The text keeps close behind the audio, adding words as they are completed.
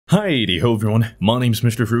Hi-de-ho everyone, my name's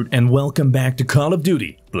Mr. Fruit, and welcome back to Call of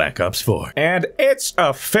Duty Black Ops 4. And it's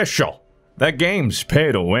official! The game's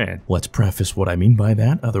pay to win. Let's preface what I mean by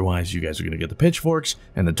that, otherwise you guys are gonna get the pitchforks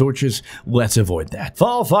and the torches. Let's avoid that.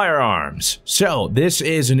 Fall Firearms. So, this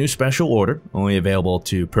is a new special order, only available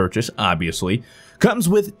to purchase, obviously. Comes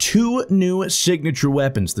with two new signature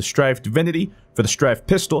weapons, the Strife Divinity for the Strife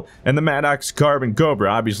pistol, and the Maddox Carbon Cobra,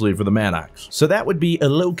 obviously for the Maddox. So that would be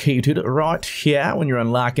located right here when you're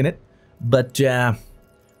unlocking it, but I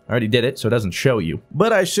already did it, so it doesn't show you.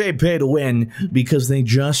 But I say pay to win because they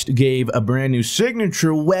just gave a brand new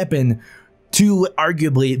signature weapon to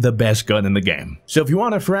arguably the best gun in the game. So if you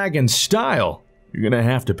want a frag in style, you're gonna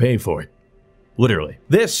have to pay for it. Literally.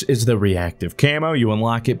 This is the reactive camo. You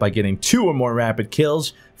unlock it by getting 2 or more rapid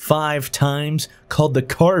kills 5 times, called the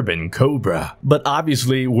Carbon Cobra. But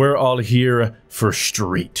obviously, we're all here for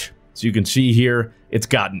street. So you can see here, it's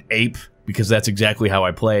got an ape, because that's exactly how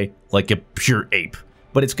I play, like a pure ape.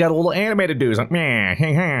 But it's got a little animated dude, it's like, meh,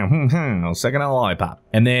 hey, hey, second on a lollipop.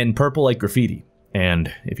 And then purple like graffiti.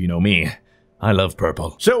 And if you know me, I love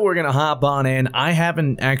purple. So we're gonna hop on in. I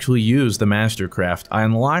haven't actually used the Mastercraft. I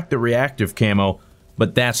unlocked the reactive camo,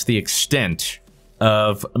 but that's the extent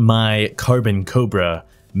of my Carbon Cobra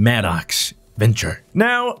Maddox venture.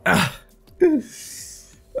 Now,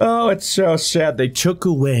 oh, it's so sad. They took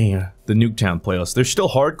away the Nuketown playlist. There's still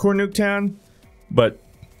hardcore Nuketown, but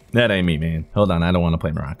that ain't me, man. Hold on, I don't want to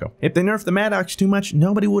play Morocco. If they nerfed the Maddox too much,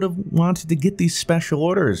 nobody would have wanted to get these special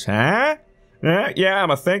orders, huh? Yeah,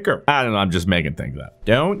 I'm a thinker. I don't know, I'm just making things up.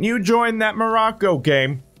 Don't you join that Morocco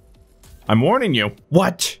game. I'm warning you.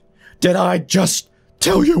 What did I just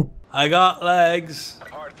tell you? I got legs.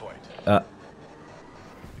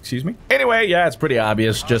 Excuse me? Anyway, yeah, it's pretty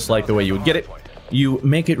obvious, just like the way you would get it. You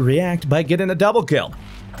make it react by getting a double kill.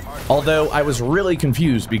 Although, I was really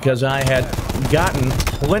confused because I had gotten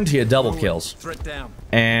plenty of double kills.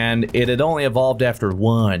 And it had only evolved after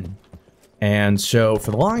 1. And so, for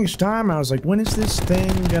the longest time, I was like, when is this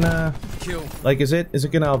thing gonna... Like, is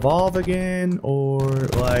it gonna evolve again? Or,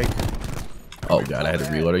 like... Oh god, I had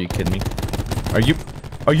to reload. Are you kidding me?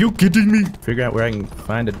 Are you kidding me? Figure out where I can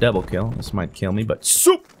find a double kill. This might kill me, but...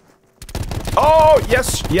 Soup! Oh,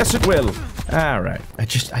 yes! Yes, it will! Alright. I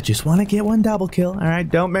just want to get one double kill, alright?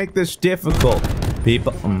 Don't make this difficult.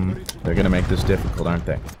 People... they're gonna make this difficult, aren't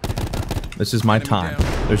they? This is my time.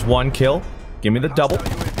 There's one kill. Give me the double.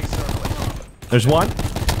 There's one.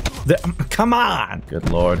 Come on! Good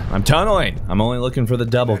lord. I'm tunneling. I'm only looking for the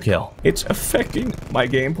double kill. It's affecting my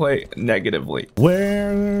gameplay negatively.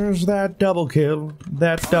 Where's that double kill?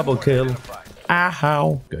 That double kill.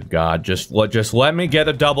 Ow. Good god. Just let me get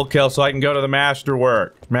a double kill so I can go to the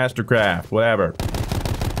Mastercraft, whatever.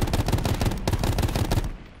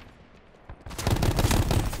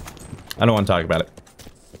 I don't want to talk about it.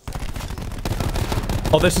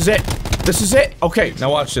 Oh, this is it. This is it. Okay,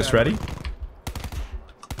 now watch this. Ready?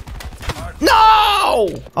 No!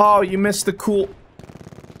 Oh, you missed the cool...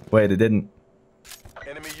 Wait, it didn't...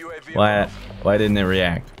 Why didn't it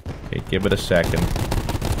react? Okay, give it a second.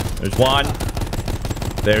 There's 1.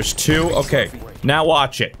 There's 2. Okay, now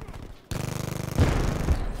watch it.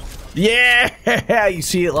 Yeah! You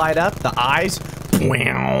see it light up? The eyes?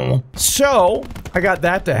 So, I got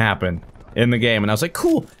that to happen in the game, and I was like,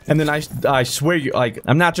 cool. And then I swear you, like,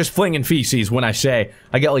 I'm not just flinging feces when I say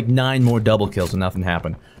I got like 9 more double kills and nothing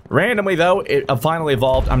happened. Randomly, though, it finally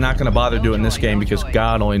evolved. I'm not going to bother doing this game because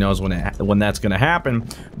God only knows when that's going to happen.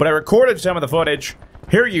 But I recorded some of the footage.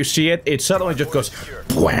 Here you see it. It suddenly just goes,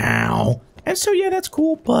 wow. And so, yeah, that's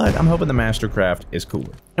cool, but I'm hoping the Mastercraft is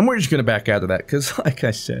cooler. And we're just going to back out of that because, like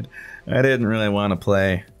I said, I didn't really want to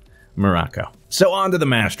play Morocco. So, on to the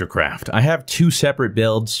Mastercraft. I have 2 separate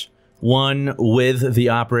builds. One with the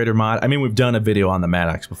operator mod. I mean, we've done a video on the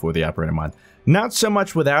Maddox before the operator mod. Not so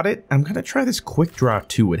much without it. I'm gonna try this quick draw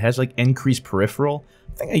too. It has like increased peripheral.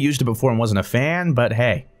 I think I used it before and wasn't a fan, but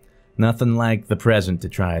hey, nothing like the present to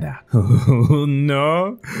try it out.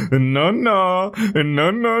 No.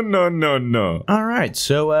 Alright,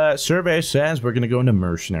 so survey says we're gonna go into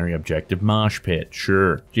mercenary objective mosh pit.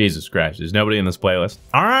 Sure. Jesus Christ, there's nobody in this playlist.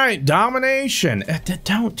 Alright, domination.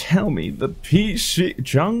 Don't tell me the PC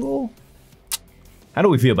jungle? How do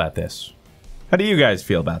we feel about this? How do you guys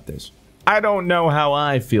feel about this? I don't know how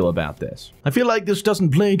I feel about this. I feel like this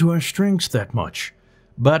doesn't play to our strengths that much.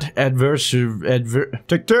 But adversity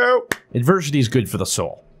is good for the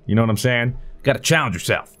soul. You know what I'm saying? Gotta challenge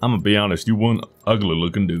yourself. I'm gonna be honest, you one ugly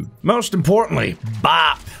looking dude. Most importantly,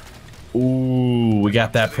 bop! Ooh, we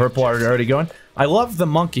got that purple already going. I love the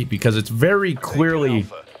monkey because it's very clearly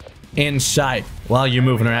in sight while you're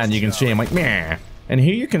moving around. You can see him like, meh. And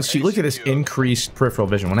here you can see, look at this increased peripheral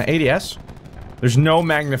vision. When I ADS, there's no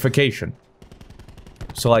magnification.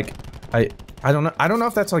 So like, I don't know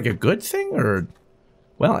if that's like a good thing or,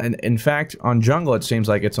 well, in fact, on jungle it seems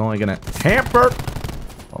like it's only gonna hamper.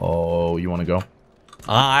 Oh, you wanna go?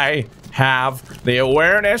 I have the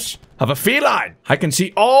awareness of a feline. I can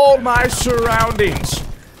see all my surroundings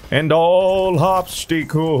and all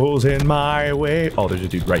obstacles in my way. Oh, there's a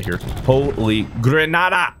dude right here. Holy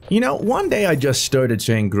Grenada. You know, one day I just started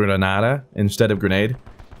saying Grenada instead of grenade.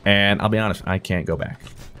 And I'll be honest, I can't go back.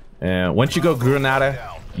 Once you go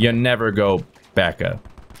Grenada, you never go back up.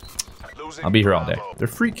 I'll be here all day. They're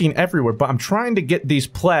freaking everywhere, but I'm trying to get these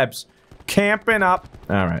plebs camping up.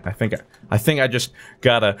 All right, I think I just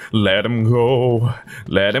gotta let them go.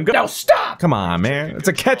 Let them go. No, stop! Come on, man. It's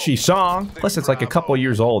a catchy song. Plus, it's like a couple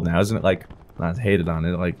years old now, isn't it? Like, I hated on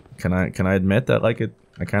it. Like, can I admit that, like,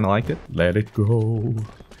 I kind of liked it? Let it go.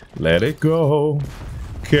 Let it go.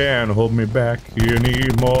 Can't hold me back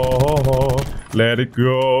anymore. Let it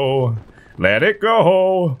go. Let it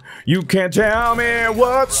go. You can't tell me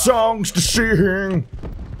what songs to sing.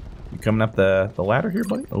 You coming up the ladder here,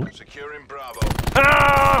 buddy? Oh. Securing Bravo.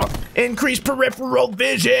 Ah! Increased peripheral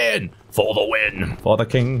vision! For the win! For the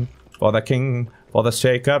king, for the king, for the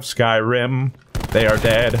sake of Skyrim, they are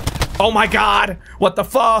dead. Oh my god! What the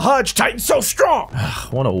fudge? Titan's so strong!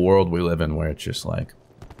 What a world we live in where it's just like,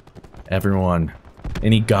 everyone,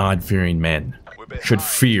 any god-fearing men, should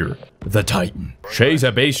fear the Titan. Shay's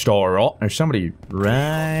a base star. Oh, there's somebody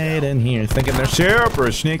right in here thinking they're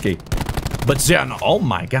super sneaky. But then, oh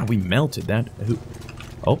my god, we melted that.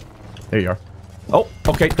 Oh, there you are. Oh,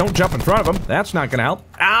 okay, don't jump in front of him. That's not gonna help.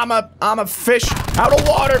 I'm a fish out of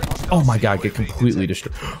water. Oh my god, get completely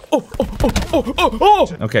destroyed.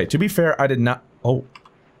 Oh. Okay, to be fair, I did not. Oh.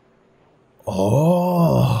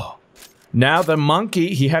 Now the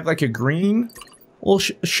monkey, he had like a green little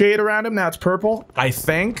shade around him. Now it's purple. I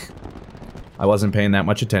think. I wasn't paying that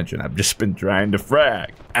much attention. I've just been trying to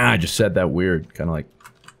frag. I just said that weird, kind of like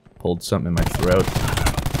pulled something in my throat.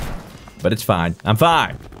 But it's fine. I'm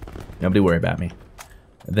fine. Nobody worry about me.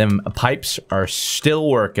 Them pipes are still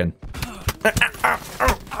working.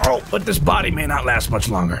 But this body may not last much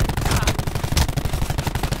longer.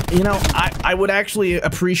 You know, I would actually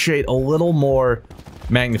appreciate a little more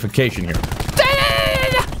magnification here.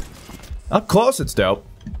 Up close, it's dope.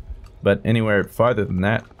 But anywhere farther than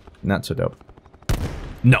that, not so dope.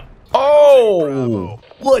 No. Oh!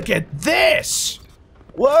 Look at this!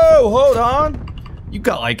 Whoa, hold on. You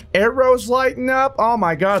got like arrows lighting up. Oh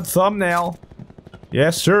my god, thumbnail.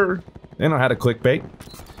 Yes, sir. They know how to clickbait.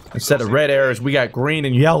 Instead of red arrows, we got green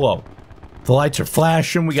and yellow. The lights are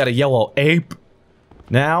flashing. We got a yellow ape.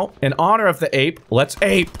 Now, in honor of the ape, let's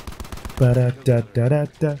ape.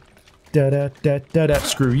 Ba-da-da-da-da-da.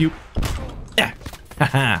 Screw you. Yeah.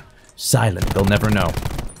 Haha. Silent. They'll never know.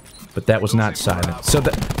 But that was not silent. So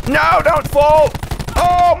that. No, don't fall!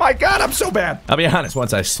 Oh my god, I'm so bad. I'll be honest,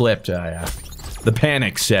 once I slipped, the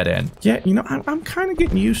panic set in. Yeah, you know, I'm kind of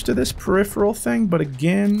getting used to this peripheral thing, but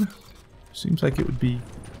again, seems like it would be...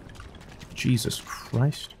 Jesus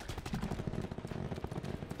Christ.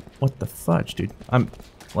 What the fudge, dude? I'm,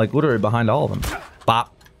 like, literally behind all of them.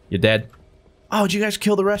 Bop. You're dead. Oh, did you guys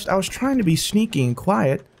kill the rest? I was trying to be sneaky and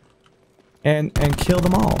quiet and kill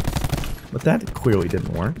them all. But that clearly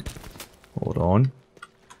didn't work. Hold on.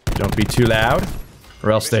 Don't be too loud,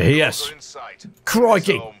 or else they hear us.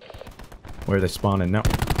 Crikey! Where are they spawning now?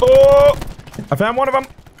 Oh! I found one of them.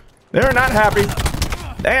 They're not happy.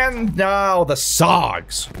 And now the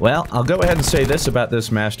Sogs. Well, I'll go ahead and say this about this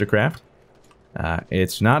Mastercraft.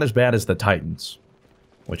 It's not as bad as the Titans,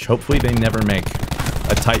 which hopefully they never make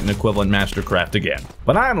a Titan equivalent Mastercraft again.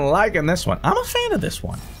 But I'm liking this one. I'm a fan of this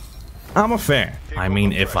one. I'm a fan. I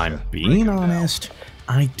mean, if I'm being honest,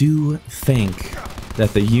 I do think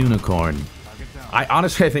that the Unicorn... I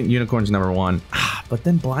honestly think Unicorn's #1. But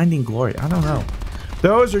then Blinding Glory, I don't know.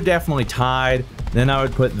 Those are definitely tied. Then I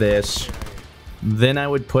would put this. Then I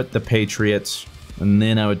would put the Patriots. And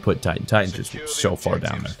then I would put Titan. Titan's just so far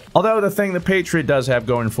down there. Although the thing the Patriot does have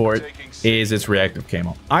going for it is its reactive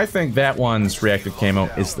camo. I think that one's reactive camo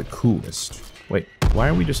is the coolest. Wait, why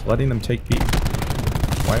are we just letting them take B?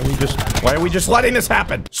 Why are we just letting this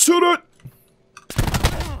happen? Shoot it!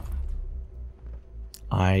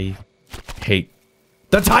 I hate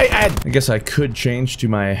the Titan! I guess I could change to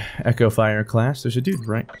my Echo Fire class. There's a dude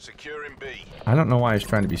right. Securing B. I don't know why he's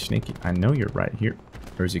trying to be sneaky. I know you're right here.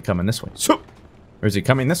 Or is he coming this way? So, or is he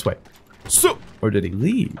coming this way? So, or did he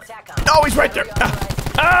leave? Oh, he's right there.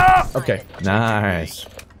 Okay, nice.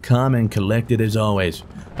 Calm and collected as always.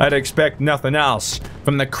 I'd expect nothing else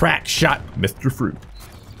from the crack shot Mr. Fruit.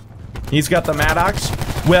 He's got the Maddox.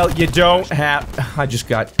 Well, you don't have... I just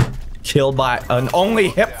got killed by an only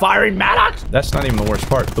hip-firing Maddox. That's not even the worst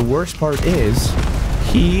part. The worst part is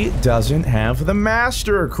he doesn't have the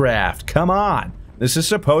Mastercraft. Come on. This is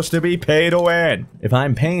supposed to be pay to win. If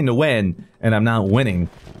I'm paying to win and I'm not winning,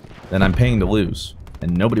 then I'm paying to lose.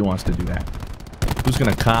 And nobody wants to do that. Who's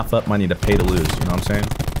gonna cough up money to pay to lose? You know what I'm saying?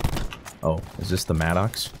 Oh, is this the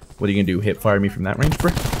Maddox? What are you gonna do? Hip fire me from that range,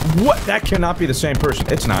 bro? What? That cannot be the same person.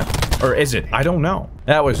 It's not. Or is it? I don't know.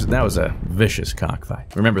 That was a vicious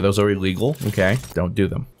cockfight. Remember, those are illegal, okay? Don't do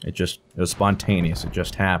them. It was spontaneous. It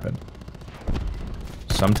just happened.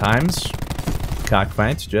 Sometimes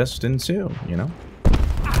cockfights just ensue, you know?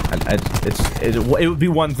 It would be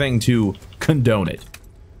one thing to condone it.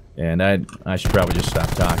 And I should probably just stop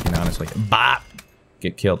talking, honestly. Bop!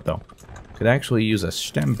 Get killed, though. Could actually use a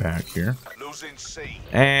stem pack here.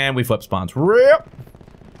 And we flip spawns. RIP!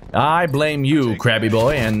 I blame you, Krabby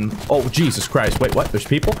Boy, and... Oh, Jesus Christ. Wait, what? There's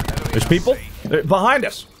people? There's people? They're behind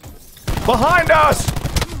us! Behind us!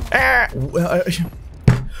 The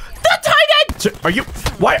Titan! Are you...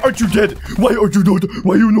 Why aren't you dead? Why aren't you dead?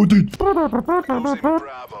 Why are you not dead?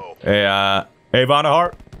 Hey,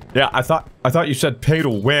 Vonahart? Yeah, I thought you said pay to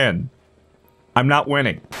win. I'm not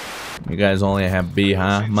winning. You guys only have B,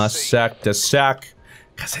 huh? Must suck to suck.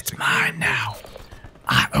 Cause it's mine now.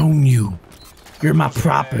 I own you. You're my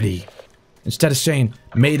property. Instead of saying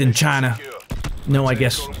made in China. No, I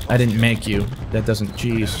guess I didn't make you. That doesn't,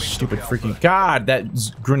 jeez, stupid freaking God, that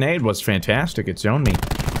grenade was fantastic. It zoned me.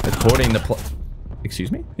 According to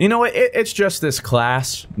excuse me? You know what, it's just this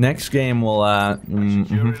class. Next game we'll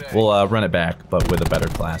run it back, but with a better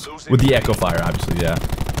class. With the Echo Fire, obviously, yeah.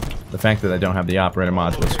 The fact that I don't have the operator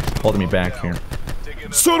mods was holding me back here.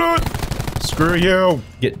 Screw you!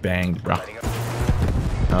 Get banged, bro.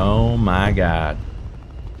 Oh my God.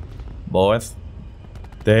 Boys.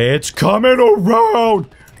 It's coming around!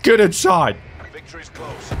 Get inside!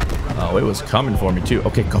 Oh, it was coming for me too.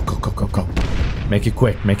 Okay, go, go, go, go, go. Make it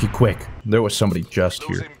quick, make it quick. There was somebody just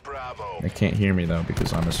here. They can't hear me though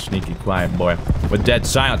because I'm a sneaky quiet boy. With dead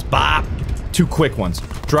silence. Bop! 2 quick ones.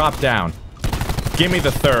 Drop down. Give me the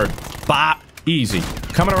 3rd. Bop! Easy.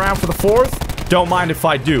 Coming around for the 4th? Don't mind if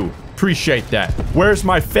I do. Appreciate that. Where's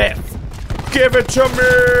my 5th? Give it to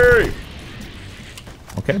me!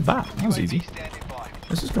 Okay, bop. That was easy.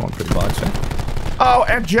 This is going pretty well, actually. Oh,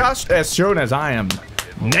 and just as soon as I am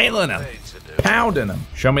nailing him, pounding him.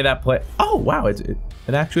 Show me that play. Oh, wow, it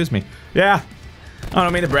actually is me. Yeah, I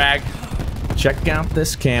don't mean to brag. Check out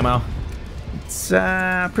this camo. It's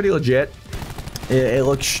pretty legit. It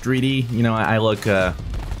looks streety. You know, I look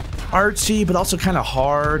artsy, but also kind of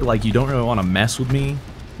hard. Like, you don't really want to mess with me. You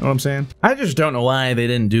know what I'm saying? I just don't know why they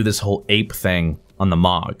didn't do this whole ape thing on the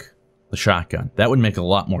MOG. The shotgun. That would make a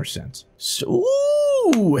lot more sense. So,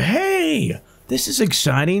 ooh, hey! This is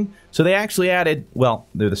exciting. So they actually added, well,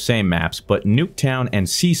 they're the same maps, but Nuketown and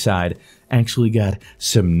Seaside actually got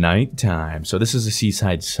some nighttime. So this is a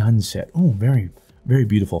Seaside sunset. Oh, very, very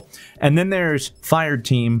beautiful. And then there's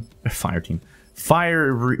firing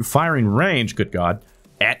range, good God,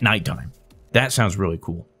 at nighttime. That sounds really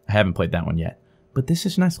cool. I haven't played that one yet. But this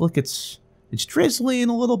is nice. Look, it's drizzling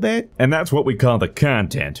a little bit. And that's what we call the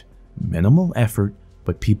content. Minimal effort,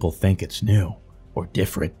 but people think it's new or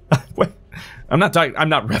different. Wait, I'm not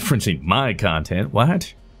referencing my content.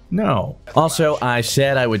 What? No. Also, I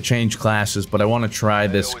said I would change classes, but I want to try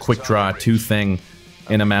this quick draw 2 thing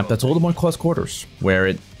in a map that's a little more close quarters, where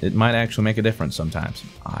it might actually make a difference sometimes.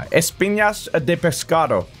 Espinas de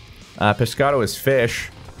pescado. Pescado is fish.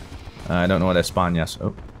 I don't know what españas.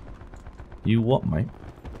 Oh. You what, mate?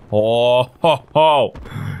 Oh, ho, ho.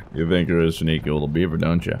 You think you're a sneaky little beaver,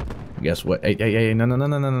 don't you? Guess what? Hey,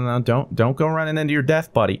 no. Don't go running into your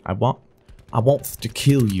death, buddy. I want to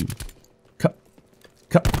kill you.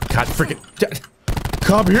 God, freaking.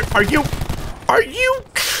 Come here. Are you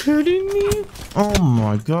kidding me? Oh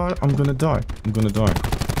my God. I'm gonna die.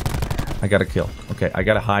 I gotta kill. Okay, I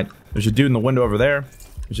gotta hide. There's a dude in the window over there.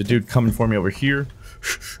 There's a dude coming for me over here.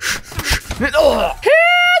 Oh,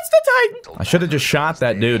 it's the Titan! I should have just shot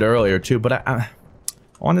that dude earlier too, but I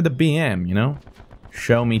wanted to BM, you know?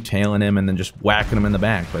 Show me tailing him and then just whacking him in the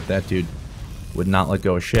back, but that dude would not let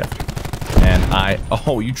go of shift. And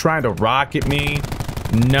oh, you trying to rocket me?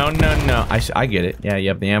 No. I get it. Yeah, you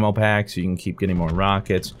have the ammo pack, so you can keep getting more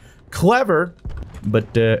rockets. Clever,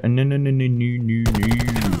 but no.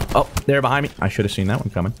 Oh, they're behind me. I should have seen that one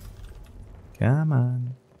coming.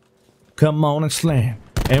 Come on and slam.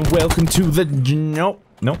 And welcome to the...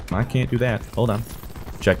 Nope, I can't do that. Hold on.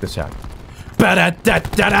 Check this out.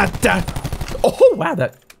 Ba-da-da-da-da-da. Oh,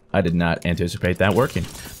 wow, I did not anticipate that working.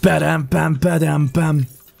 Ba-dum-bum, ba-dum-bum.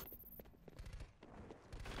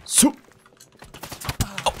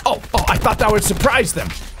 Oh, I thought that would surprise them.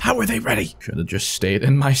 How were they ready? Should have just stayed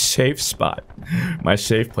in my safe spot. My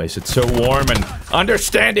safe place. It's so warm and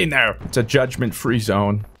understanding there. It's a judgment-free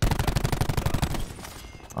zone.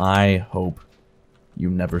 I hope you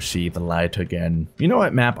never see the light again. You know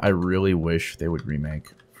what map I really wish they would remake?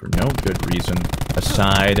 For no good reason,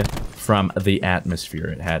 aside from the atmosphere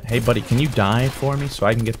it had. Hey, buddy, can you die for me so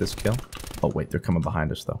I can get this kill? Oh, wait, they're coming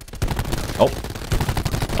behind us, though.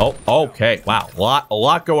 Oh, okay. Wow, a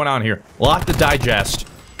lot going on here. A lot to digest.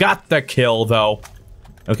 Got the kill, though.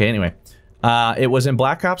 Okay, anyway. It was in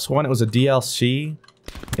Black Ops 1. It was a DLC.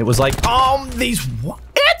 It was like, it's the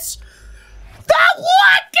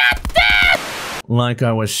look at this! Like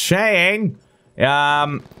I was saying,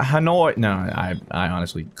 Hanoi. No, I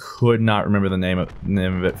honestly could not remember the name of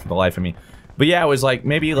it for the life of me. But yeah, it was like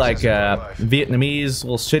maybe like a Vietnamese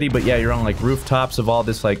little city, but yeah, you're on like rooftops of all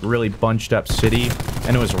this like really bunched up city,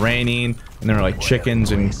 and it was raining, and there were like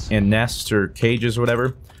chickens in nests or cages or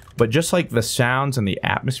whatever. But just like the sounds and the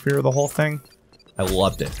atmosphere of the whole thing, I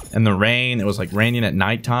loved it. And the rain, it was like raining at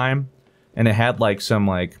nighttime, and it had like some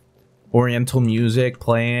like Oriental music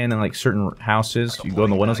playing in like certain houses. You go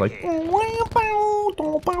in the windows like,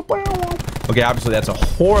 okay, obviously that's a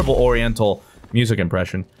horrible Oriental music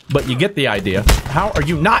impression, but you get the idea. How are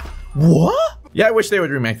you not? What? Yeah, I wish they would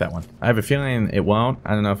remake that one. I have a feeling it won't.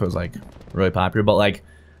 I don't know if it was like really popular, but like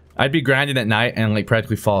I'd be grinding at night and like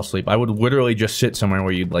practically fall asleep. I would literally just sit somewhere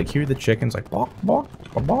where you'd like hear the chickens like balk, balk,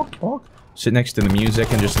 balk, balk, sit next to the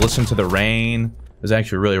music and just listen to the rain. It was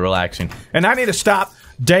actually really relaxing. And I need to stop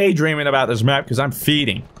daydreaming about this map because I'm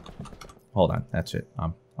feeding. Hold on, that's it.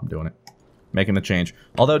 I'm doing it. Making the change.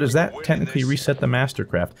 Although, does that technically reset the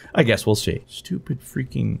Mastercraft? I guess we'll see. Stupid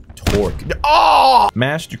freaking torque. Oh!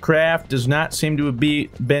 Mastercraft does not seem to have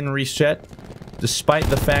been reset, despite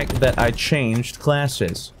the fact that I changed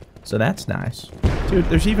classes. So that's nice. Dude,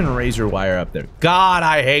 there's even a razor wire up there. God,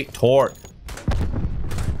 I hate torque.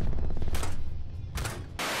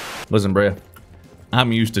 Listen, bruh.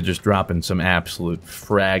 I'm used to just dropping some absolute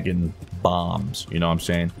fragging bombs. You know what I'm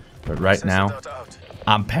saying? But right now,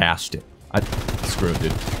 I'm past it. Screw it,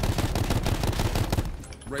 dude.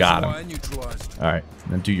 Got him. Alright,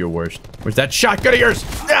 now do your worst. Where's that shotgun of yours?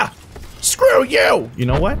 Yeah! Screw you! You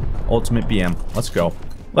know what? Ultimate BM. Let's go.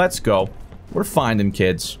 Let's go. We're finding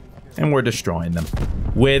kids. And we're destroying them.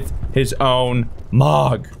 With his own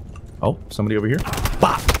MOG. Oh, somebody over here.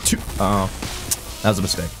 Bop! Oh, that was a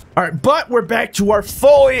mistake. Alright, but we're back to our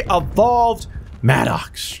fully evolved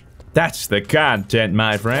Maddox. That's the content,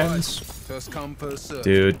 my friends. First come, first serve.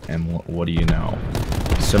 Dude, and what do you know?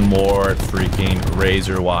 Some more freaking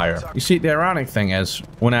razor wire. You see, the ironic thing is,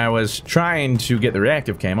 when I was trying to get the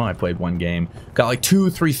reactive camo, I played one game, got like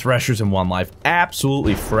 2-3 threshers in one life,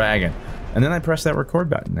 absolutely fragging. And then I press that record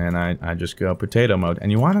button, and I just go potato mode. And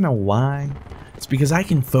you want to know why? It's because I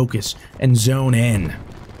can focus and zone in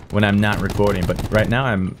when I'm not recording. But right now,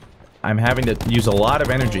 I'm having to use a lot of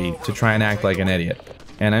energy to try and act like an idiot.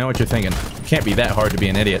 And I know what you're thinking. It can't be that hard to be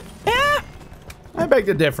an idiot. I beg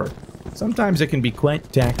to differ. Sometimes it can be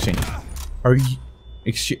quite taxing. Are you...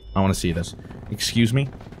 I want to see this. Excuse me?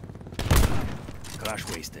 Crash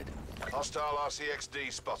wasted. Hostile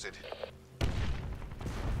RCXD spotted.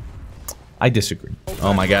 I disagree.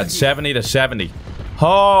 Oh my god, 70 to 70.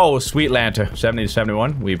 Oh, sweet Lanta. 70 to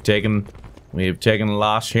 71. We've taken a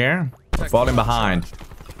loss here. We're falling behind.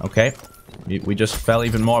 Okay. We just fell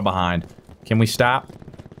even more behind. Can we stop?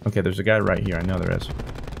 Okay, there's a guy right here. I know there is.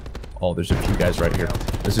 Oh, there's a few guys right here.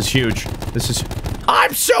 This is huge. This is...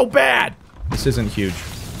 I'm so bad! This isn't huge.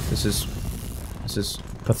 This is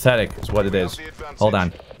pathetic, is what it is. Hold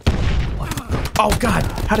on. Oh, God!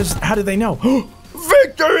 How did they know?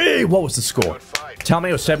 Victory! What was the score? Tell me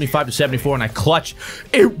it was 75 to 74 and I clutched.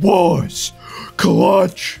 It was!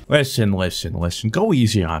 Clutch! Listen. Go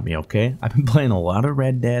easy on me, okay? I've been playing a lot of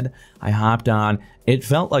Red Dead. I hopped on. It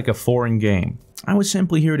felt like a foreign game. I was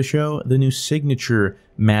simply here to show the new signature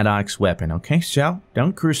Maddox weapon, okay? So,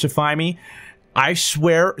 don't crucify me. I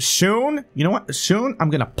swear, soon, you know what? Soon, I'm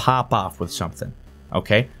gonna pop off with something,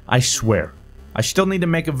 okay? I swear. I still need to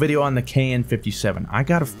make a video on the KN57. I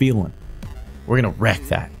got a feeling we're gonna wreck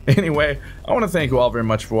that. Anyway, I want to thank you all very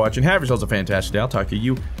much for watching. Have yourselves a fantastic day. I'll talk to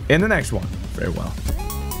you in the next one. Farewell.